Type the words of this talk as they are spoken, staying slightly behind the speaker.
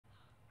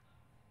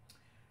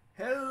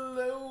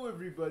Hello,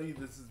 everybody.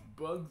 This is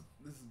Bugsy.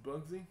 This is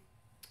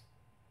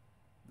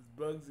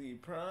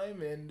Bugsy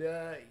Prime, and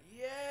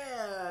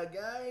yeah,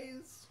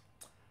 guys.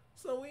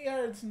 So we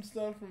heard some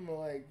stuff from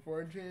like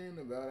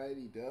 4chan about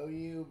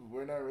IDW, but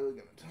we're not really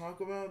gonna talk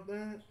about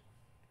that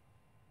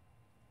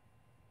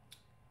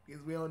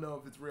because we don't know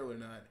if it's real or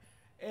not.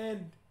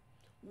 And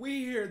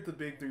we here at the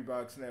Big Three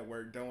Box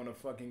Network don't want to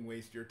fucking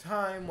waste your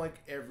time like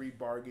every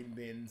bargain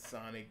bin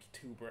Sonic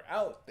tuber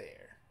out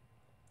there.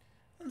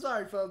 I'm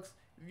sorry, folks.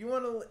 If you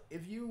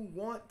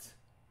want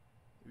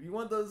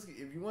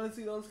to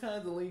see those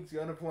kinds of leaks, you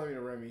unemploy me to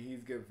Remy.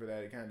 He's good for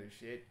that kind of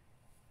shit.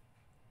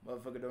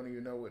 Motherfucker don't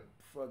even know what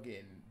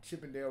fucking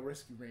Chippendale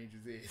Rescue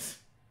Rangers is.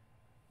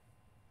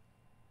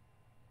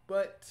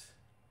 But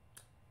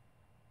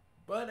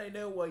I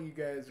know why you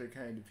guys are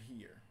kind of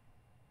here.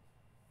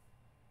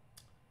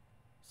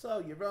 So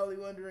you're probably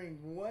wondering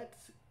what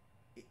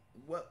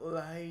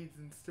lies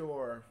in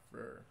store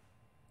for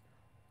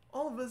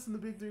all of us in the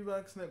Big Three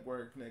Box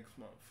Network next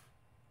month.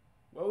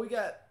 Well, we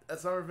got a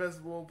summer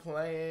festival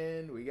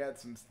planned. We got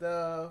some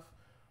stuff.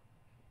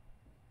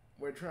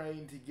 We're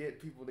trying to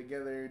get people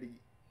together to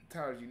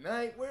Towers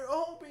Unite. We're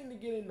hoping to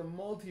get into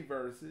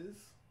multiverses.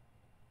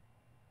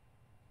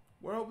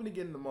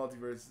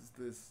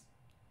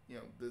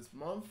 This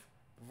month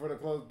before the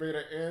closed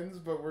beta ends.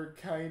 But we're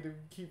kind of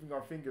keeping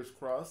our fingers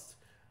crossed.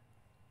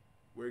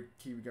 We're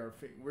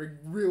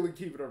really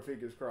keeping our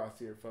fingers crossed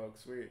here,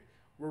 folks. We're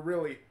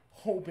really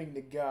hoping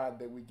to God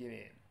that we get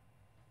in.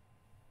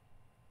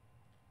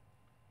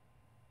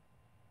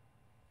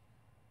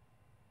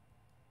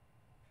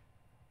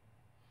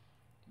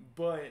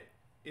 But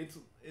it's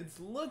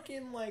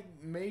looking like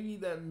maybe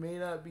that may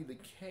not be the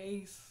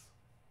case.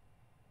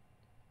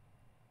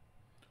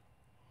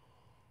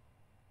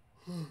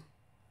 And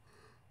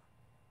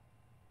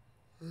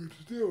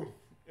still,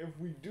 if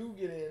we do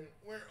get in,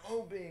 we're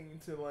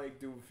hoping to like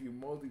do a few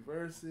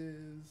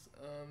multiverses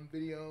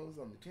videos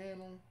on the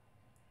channel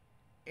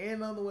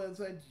and on the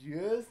website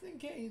just in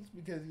case,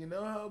 because you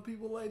know how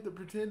people like to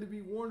pretend to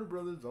be Warner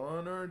Brothers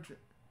on our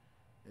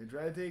and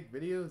try to take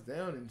videos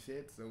down and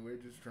shit. So we're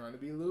just trying to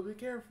be a little bit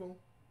careful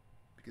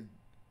because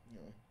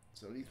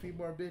so these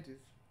people are bitches.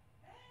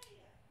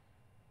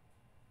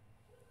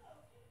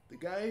 The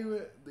guy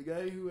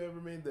who ever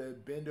made the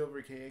Bend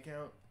Over K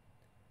account,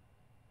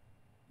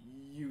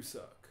 you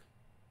suck.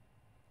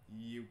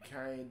 You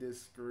kinda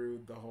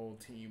screwed the whole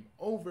team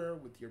over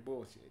with your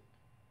bullshit.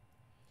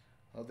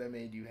 Hope that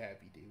made you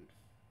happy, dude.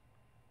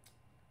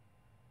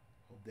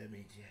 Hope that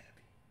made you happy.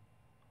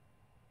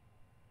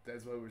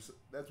 That's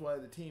why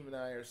the team and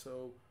I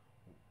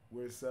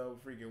we're so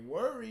freaking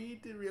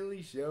worried to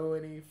really show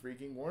any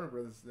freaking Warner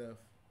Brothers stuff.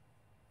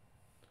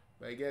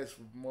 But I guess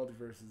for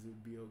multiverses it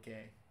would be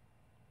okay.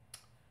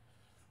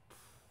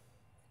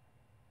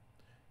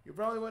 You're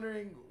probably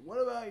wondering, what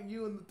about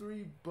you and the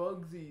three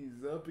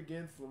Bugsies up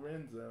against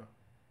Lorenzo?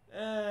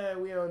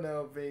 We don't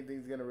know if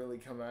anything's gonna really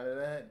come out of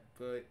that,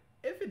 but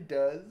if it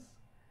does,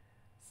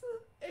 so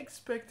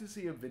expect to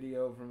see a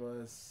video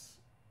from us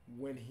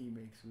when he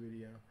makes a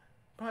video.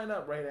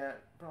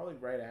 Probably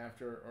right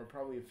after, or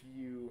probably a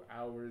few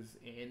hours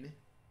in.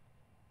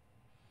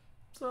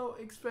 So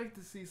expect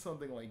to see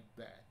something like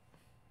that.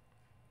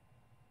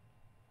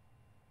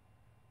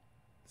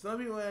 Some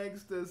people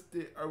asked us,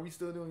 are we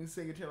still doing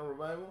Sega Channel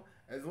Revival?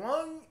 As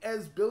long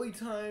as Billy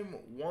Time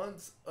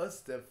wants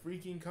us to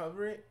freaking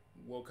cover it,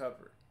 we'll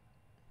cover it.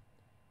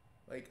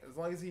 Like, as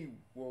long as he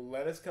will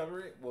let us cover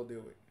it, we'll do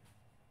it.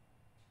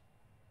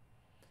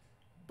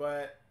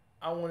 But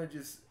I want to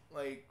just,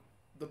 like,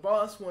 the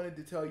boss wanted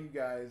to tell you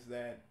guys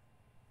that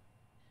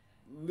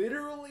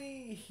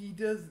literally he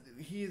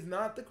is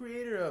not the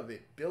creator of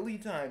it. Billy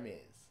Time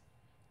is.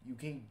 You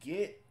can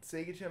get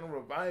Sega Channel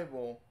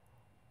Revival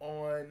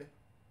on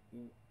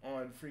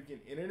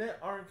freaking Internet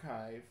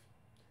Archive.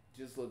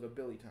 Just look up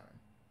Billy Time.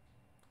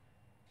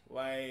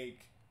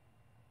 Like,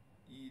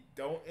 you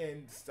don't,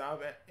 and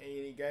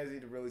you guys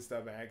need to really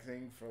stop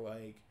asking for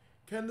like,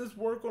 can this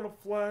work on a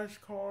flash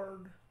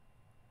card?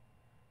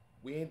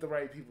 We ain't the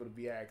right people to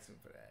be asking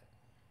for that.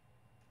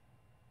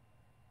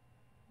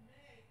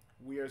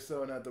 We are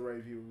so not the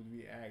right people to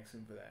be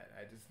asking for that.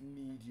 I just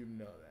need you to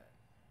know that.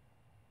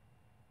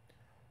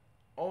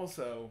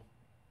 Also,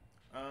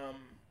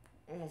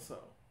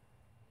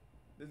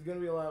 there's gonna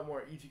be a lot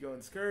more Ichigo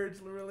and Scourge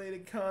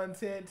related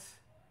content.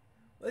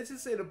 Let's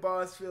just say the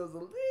boss feels a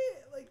little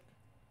like,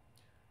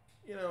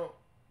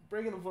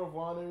 breaking the fourth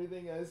wall and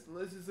everything.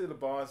 Let's just say the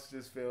boss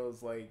just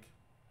feels like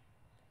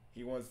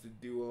he wants to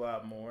do a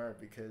lot more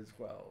because,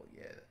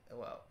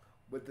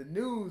 with the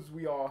news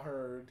we all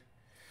heard,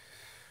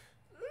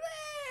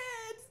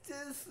 let's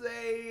just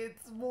say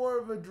it's more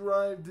of a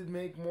drive to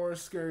make more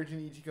Scourge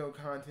and Ichigo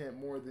content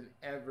more than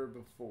ever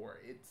before.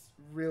 It's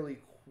really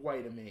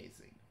quite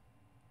amazing.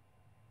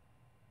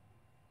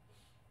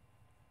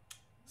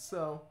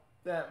 So,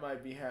 that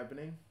might be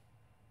happening.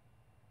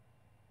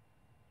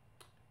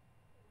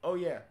 Oh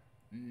yeah,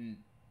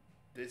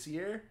 this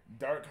year,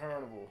 Dark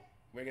Carnival.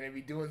 We're going to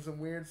be doing some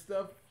weird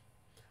stuff.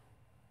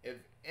 If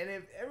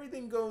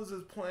everything goes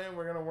as planned,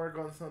 we're gonna work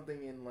on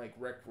something in like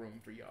Rec Room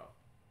for y'all.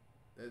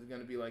 There's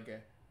gonna be like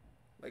a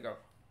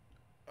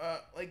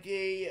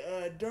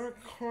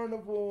dark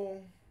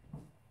carnival,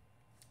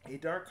 a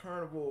dark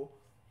carnival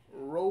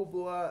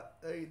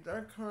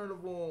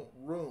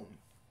room,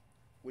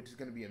 which is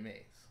gonna be a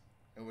maze,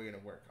 and we're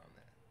gonna work on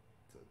that.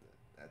 So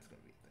that's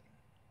gonna be a thing.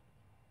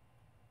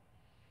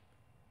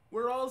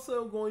 We're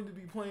also going to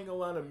be playing a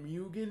lot of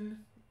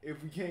Mugen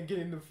if we can't get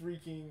into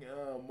freaking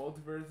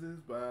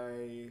multiverses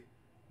by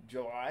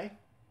July.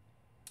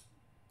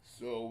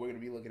 So we're gonna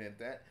be looking at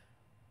that.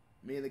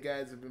 Me and the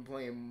guys have been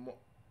playing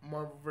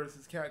Marvel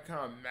vs.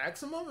 Capcom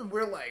Maximum, and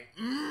we're like,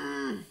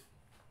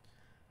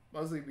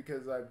 mostly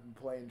because I've been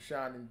playing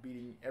Sean and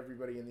beating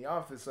everybody in the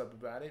office up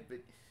about it. But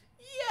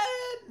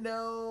yeah,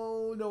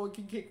 no one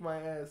can kick my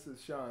ass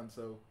as Sean,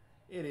 so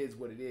it is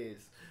what it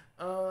is.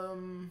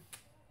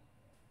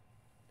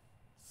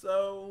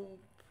 So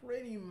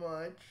pretty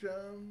much,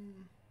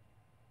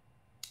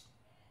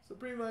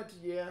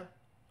 yeah.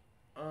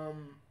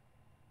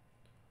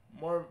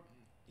 More,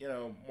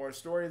 more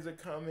stories are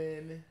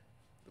coming.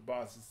 The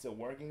boss is still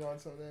working on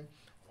something.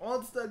 All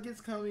the stuff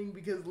gets coming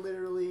because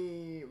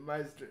literally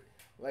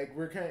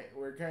we're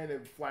kind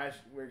of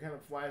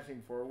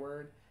flashing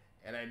forward,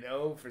 and I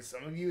know for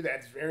some of you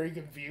that's very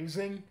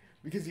confusing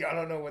because y'all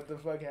don't know what the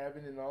fuck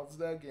happened in all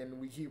stuff, and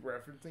we keep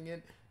referencing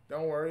it.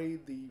 Don't worry,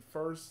 the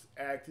first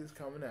act is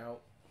coming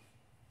out,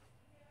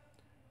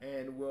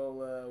 and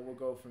we'll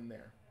go from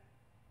there.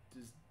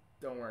 Just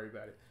don't worry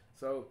about it.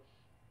 So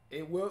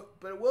it will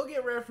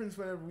get referenced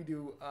whenever we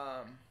do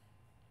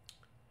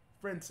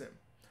Friend Sim.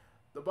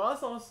 The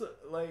boss also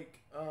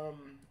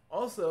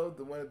also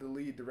the one of the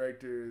lead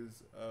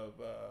directors of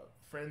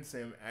Friend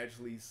Sim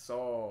actually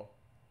saw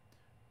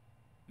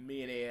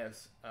me and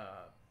AF's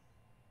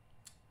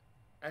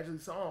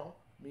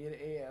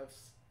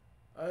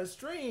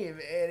stream,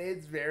 and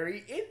it's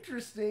very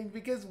interesting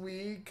because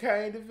we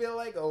kind of feel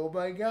like, oh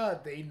my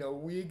god, they know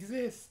we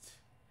exist.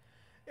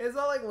 It's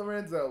not like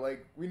Lorenzo.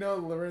 Like, we know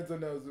Lorenzo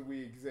knows that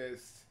we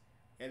exist,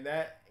 and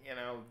that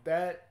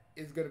that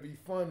is gonna be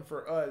fun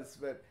for us.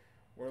 But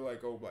we're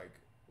like, oh,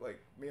 like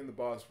me and the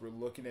boss were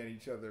looking at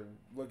each other,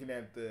 looking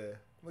at the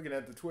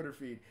Twitter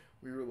feed.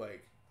 We were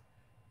like,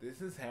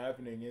 this is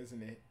happening,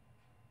 isn't it?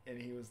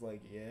 And he was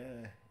like,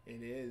 yeah,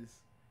 it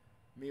is.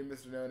 Me and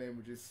Mr. No Name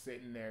were just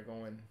sitting there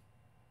going,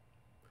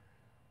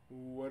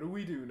 what do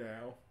we do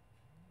now?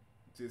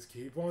 Just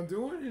keep on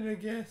doing it, I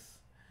guess.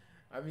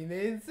 I mean, they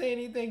didn't say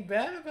anything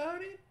bad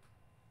about it.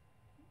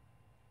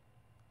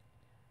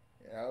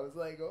 And I was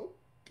like,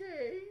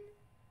 okay.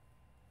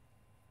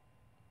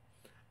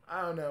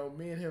 I don't know.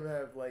 Me and him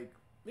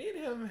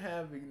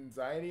have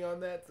anxiety on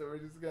that, so we're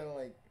just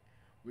gonna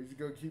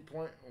keep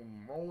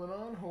rolling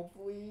on.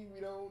 Hopefully, we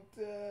don't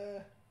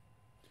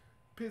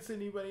piss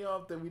anybody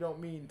off that we don't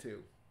mean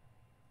to.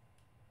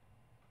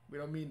 We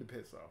don't mean to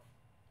piss off.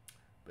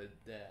 But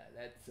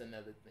that's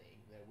another thing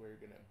that we're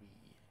gonna be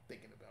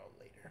thinking about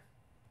later.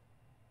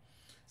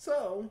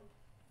 So,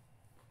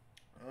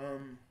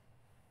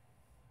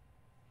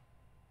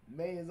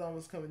 May is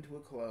almost coming to a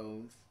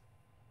close.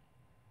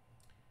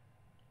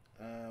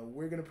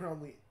 We're gonna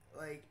probably,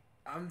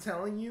 I'm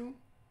telling you,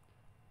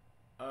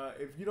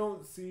 if you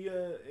don't see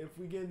if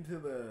we get into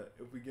the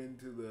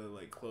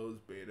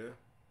closed beta,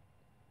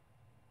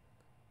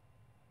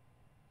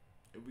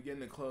 if we get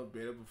into closed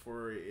beta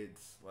before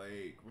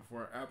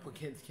before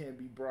applicants can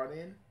be brought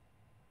in,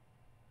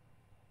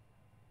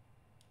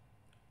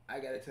 I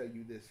gotta tell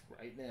you this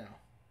right now.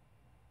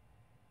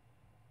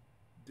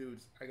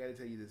 Dudes, I gotta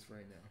tell you this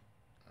right now.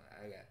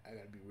 I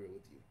gotta be real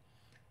with you.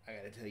 I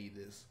gotta tell you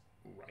this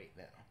right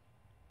now.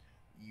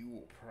 You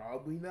will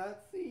probably not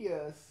see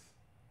us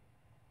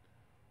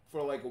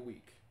for like a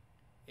week.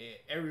 And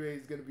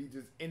everybody's gonna be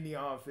just in the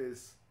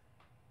office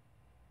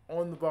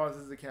on the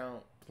boss's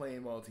account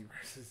playing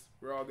multiverses.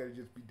 We're all gonna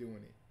just be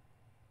doing it.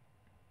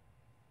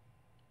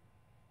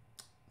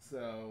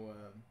 So,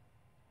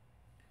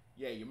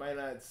 yeah, you might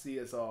not see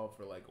us all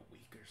for like a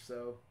week or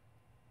so.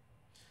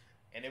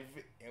 And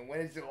when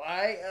it's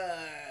July,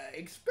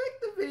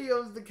 expect the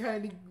videos to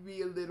kind of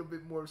be a little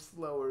bit more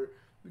slower,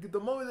 because the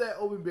moment that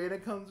open beta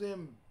comes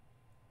in,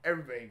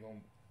 everybody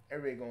going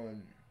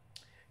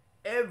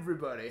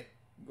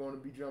to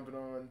be jumping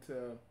on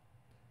to.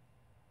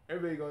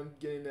 Everybody going to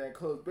get in that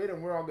closed beta,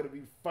 and we're all going to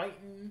be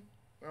fighting.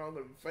 We're all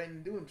going to be fighting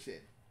and doing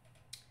shit.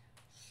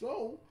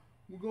 So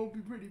we're going to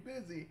be pretty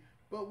busy.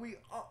 But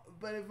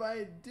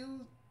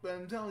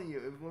I'm telling you,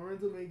 if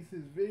Lorenzo makes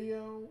his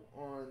video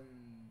on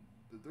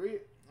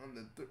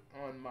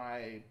on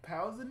my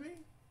pals and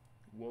me,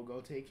 we'll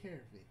go take care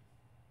of it.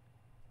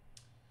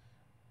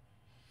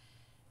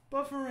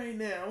 But for right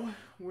now,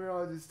 we're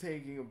all just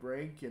taking a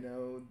break,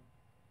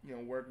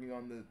 working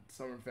on the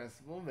summer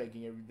festival,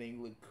 making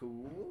everything look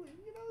cool, and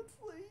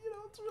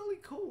it's really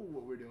cool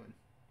what we're doing.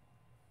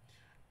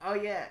 Oh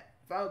yeah,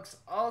 folks.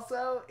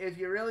 Also, if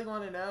you really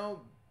want to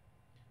know,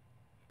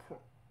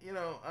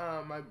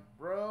 my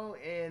bro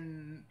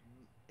in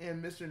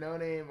and Mr. No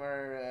Name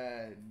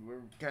are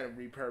we're kind of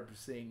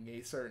repurposing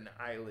a certain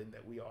island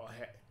that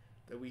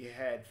we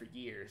had for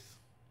years.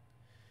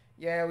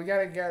 Yeah, we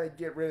gotta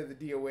get rid of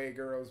the DOA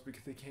girls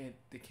because they can't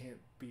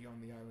be on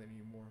the island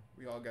anymore.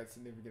 We all got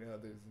significant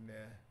others, and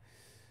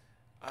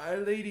our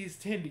ladies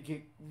tend to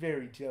get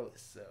very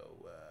jealous. So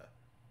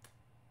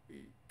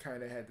we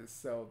kind of had to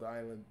sell the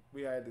island.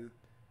 We had to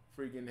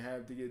freaking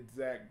have to get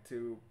Zach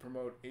to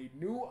promote a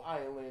new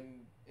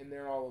island, and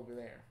they're all over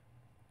there.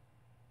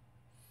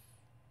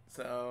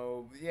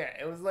 So yeah,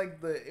 it was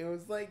like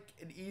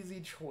an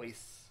easy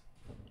choice,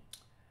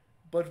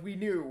 but we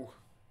knew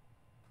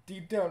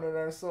deep down in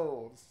our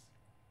souls,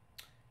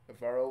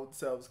 if our old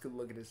selves could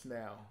look at us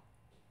now,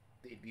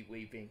 they'd be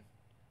weeping,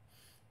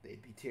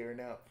 they'd be tearing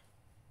up.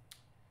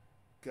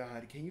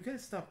 God, can you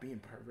guys stop being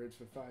perverts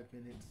for 5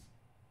 minutes?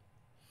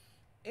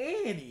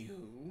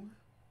 Anywho,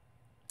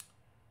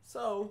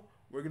 so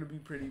we're gonna be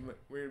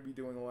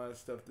doing a lot of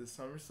stuff this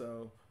summer.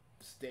 So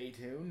stay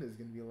tuned. There's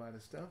gonna be a lot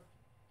of stuff.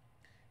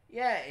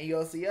 Yeah, and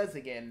you'll see us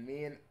again.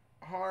 Me and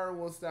Har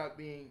will stop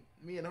being.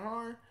 Me and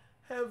Har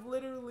have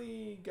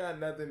literally got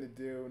nothing to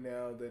do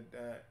now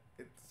that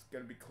it's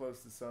gonna be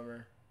close to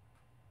summer,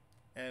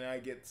 and I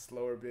get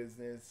slower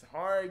business.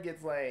 Har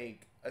gets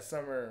like a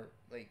summer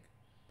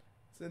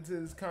since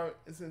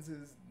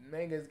his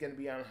manga is gonna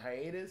be on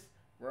hiatus.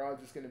 We're all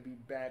just gonna be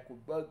back with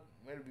We're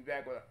gonna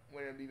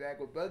be back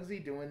with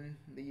Bugsy doing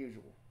the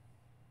usual.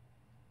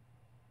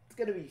 It's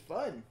gonna be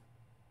fun.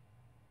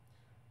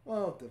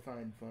 Well,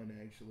 define fun,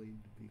 actually,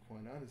 to be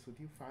quite honest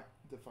with you.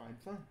 Define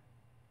fun.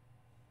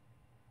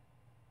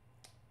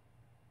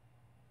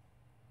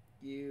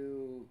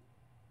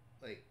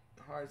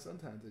 Hard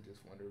sometimes I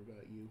just wonder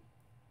about you.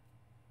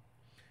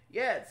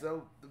 Yeah,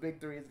 so the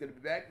big three is going to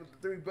be back, but the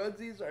three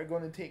Bugsies are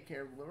going to take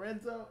care of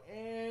Lorenzo,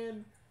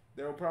 and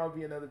there will probably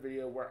be another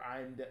video where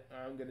I'm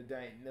going to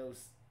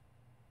diagnose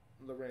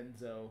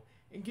Lorenzo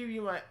and give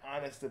you my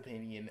honest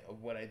opinion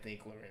of what I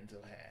think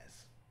Lorenzo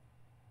has.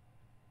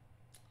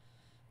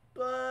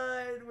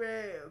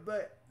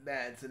 But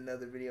that's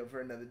another video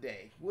for another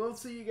day. We'll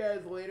see you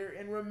guys later,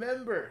 and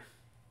remember,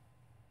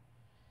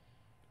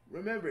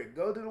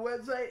 go to the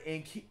website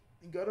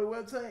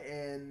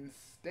and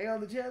stay on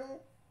the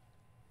channel,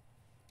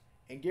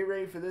 and get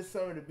ready for this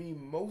summer to be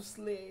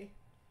mostly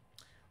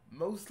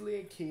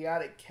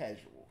chaotic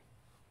casual.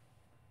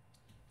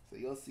 So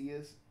you'll see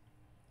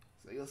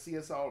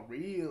us all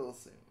real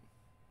soon.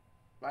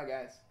 Bye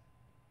guys.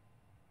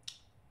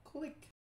 Click.